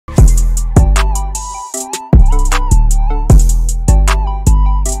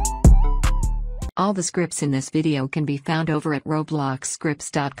All the scripts in this video can be found over at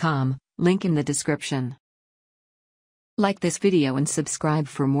robloxscripts.com, link in the description. Like this video and subscribe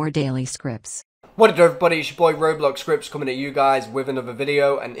for more daily scripts. What up everybody, it's your boy Roblox Scripts coming at you guys with another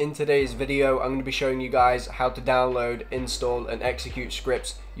video, and in today's video I'm going to be showing you guys how to download, install and execute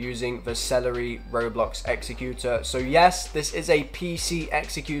scripts using the Celery Roblox Executor. So yes, this is a PC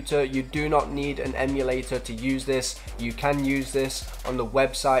executor. You do not need an emulator to use this. You can use this on the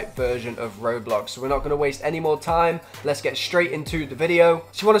website version of Roblox. So we're not going to waste any more time. Let's get straight into the video.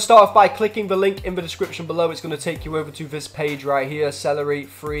 So you want to start off by clicking the link in the description below. It's going to take you over to this page right here. Celery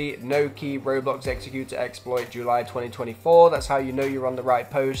free no key Roblox Executor exploit July 2024. That's how you know you're on the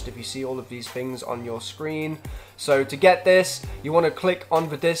right post, if you see all of these things on your screen. So to get this, you want to click on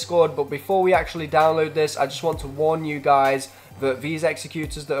the Discord, but before we actually download this, I just want to warn you guys that these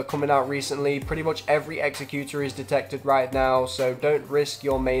executors that are coming out recently, pretty much every executor is detected right now, so don't risk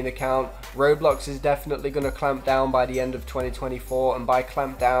your main account. Roblox is definitely going to clamp down by the end of 2024, and by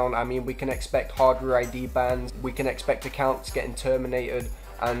clamp down, I mean we can expect hardware ID bans, we can expect accounts getting terminated,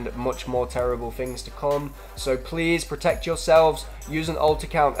 and much more terrible things to come. So please protect yourselves, use an alt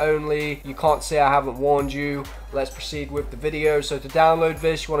account only. You can't say I haven't warned you. Let's proceed with the video. So to download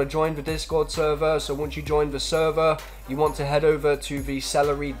this, you want to join the Discord server. So once you join the server, you want to head over to the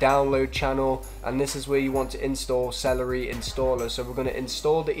Celery download channel, and this is where you want to install Celery installer. So we're going to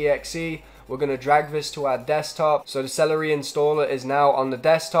install the exe. We're going to drag this to our desktop. So the Celery installer is now on the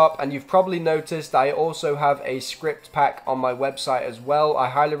desktop, and you've probably noticed I also have a script pack on my website as well. I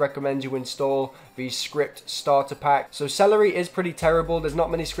highly recommend you install the script starter pack. So Celery is pretty terrible. There's not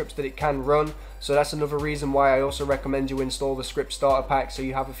many scripts that it can run. So that's another reason why I also recommend you install the script starter pack, so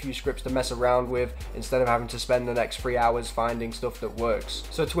you have a few scripts to mess around with instead of having to spend the next 3 hours finding stuff that works.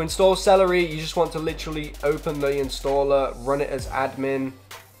 So to install Celery, you just want to literally open the installer, run it as admin.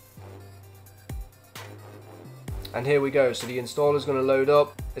 And here we go. So the installer is going to load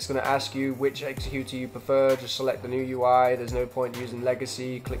up. It's going to ask you which executor you prefer. Just select the new UI. There's no point using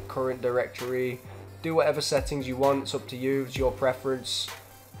legacy. Click current directory. Do whatever settings you want. It's up to you. It's your preference.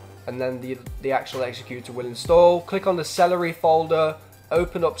 And then the actual executor will install. Click on the Celery folder.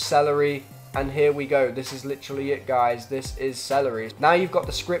 Open up Celery. And here we go. This is literally it, guys. This is Celery. Now you've got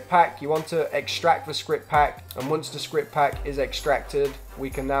the script pack. You want to extract the script pack. And once the script pack is extracted, we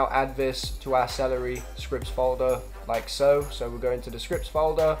can now add this to our Celery scripts folder like so. So we'll go into the scripts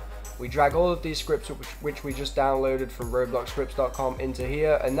folder. We drag all of these scripts which we just downloaded from robloxscripts.com into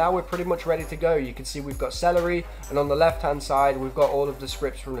here, and now we're pretty much ready to go. You can see we've got Celery, and on the left hand side we've got all of the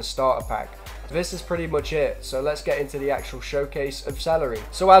scripts from the starter pack. This is pretty much it. So let's get into the actual showcase of Celery.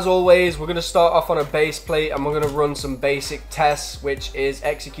 So as always, we're going to start off on a base plate, and we're going to run some basic tests, which is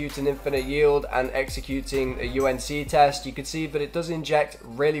executing infinite yield and executing a UNC test. You can see that it does inject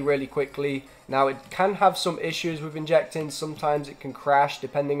really quickly. Now it can have some issues with injecting. Sometimes it can crash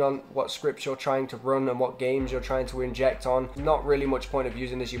depending on what scripts you're trying to run and what games you're trying to inject on. Not really much point of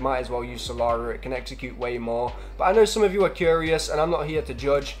using this. You might as well use Celery. It can execute way more. But I know some of you are curious, and I'm not here to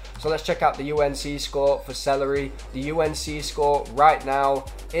judge. So let's check out the UNC score for Celery. The UNC score right now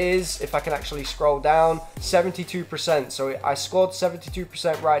is, if I can actually scroll down, 72%. So I scored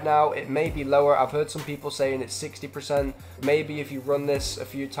 72% right now. It may be lower. I've heard some people saying it's 60%. Maybe if you run this a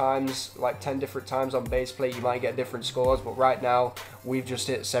few times, like 10 different times on base plate, you might get different scores, but right now we've just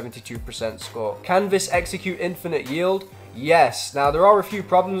hit 72% score. Can this execute infinite yield? Yes. Now there are a few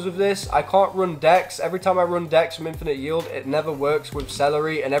problems with this. I can't run Dex. Every time I run Dex from infinite yield, it never works with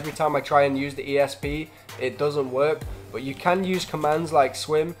Celery, and every time I try and use the ESP, it doesn't work. But you can use commands like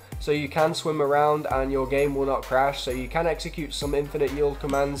swim, so you can swim around and your game will not crash. So you can execute some infinite yield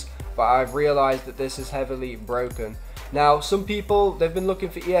commands, but I've realized that this is heavily broken. Now some people, they've been looking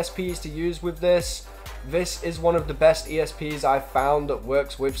for ESPs to use with this. This is one of the best ESPs I've found that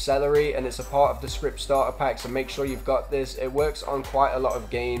works with Celery, and it's a part of the script starter pack, so make sure you've got this. It works on quite a lot of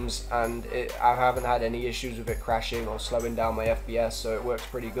games, and I haven't had any issues with it crashing or slowing down my FPS, so it works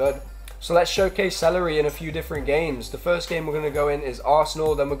pretty good. So let's showcase Celery in a few different games. The first game we're going to go in is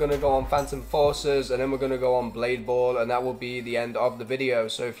Arsenal, then we're going to go on Phantom Forces, and then we're going to go on Blade Ball, and that will be the end of the video.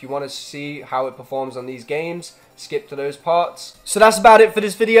 So if you want to see how it performs on these games, skip to those parts. So that's about it for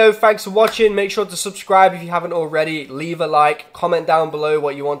this video. Thanks for watching. Make sure to subscribe if you haven't already. Leave a like. Comment down below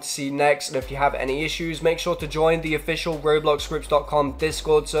what you want to see next. And if you have any issues, make sure to join the official robloxscripts.com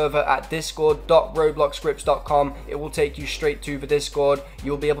Discord server at discord.robloxscripts.com. It will take you straight to the Discord.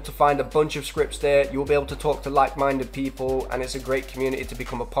 You'll be able to find a bunch of scripts there. You'll be able to talk to like-minded people, and it's a great community to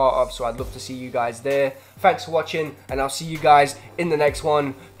become a part of. So I'd love to see you guys there. Thanks for watching, and I'll see you guys in the next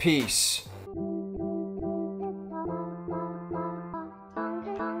one. Peace.